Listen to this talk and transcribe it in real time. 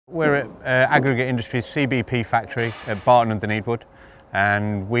We're at Aggregate Industries CBP factory at Barton under Needwood,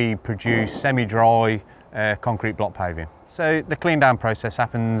 and we produce semi-dry concrete block paving. So the clean down process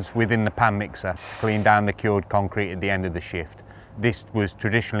happens within the pan mixer to clean down the cured concrete at the end of the shift. This was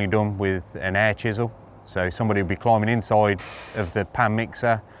traditionally done with an air chisel, so somebody would be climbing inside of the pan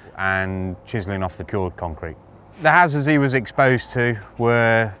mixer and chiseling off the cured concrete. The hazards he was exposed to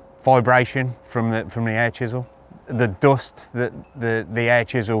were vibration from the air chisel, the dust that the air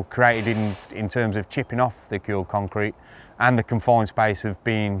chisel created in terms of chipping off the cured concrete, and the confined space of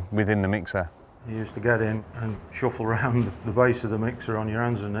being within the mixer. You used to get in and shuffle around the base of the mixer on your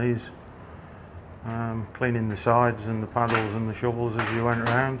hands and knees, cleaning the sides and the paddles and the shovels as you went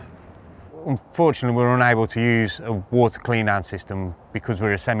around. Unfortunately, we're unable to use a water clean down system because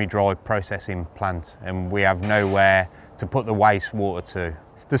we're a semi-dry processing plant and we have nowhere to put the waste water to.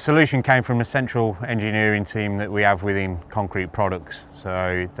 The solution came from a central engineering team that we have within Concrete Products.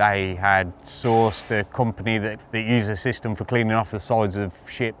 So they had sourced a company that used a system for cleaning off the sides of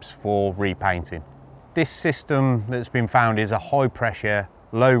ships for repainting. This system that's been found is a high pressure,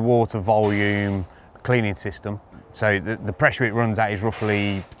 low water volume cleaning system. So the pressure it runs at is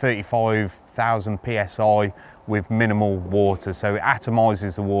roughly 35,000 psi with minimal water. So it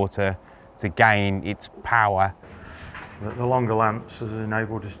atomises the water to gain its power. The longer lance has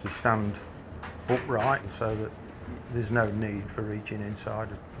enabled us to stand upright so that there's no need for reaching inside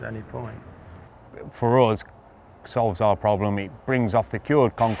at any point. For us, solves our problem. It brings off the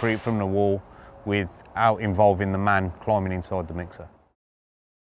cured concrete from the wall without involving the man climbing inside the mixer.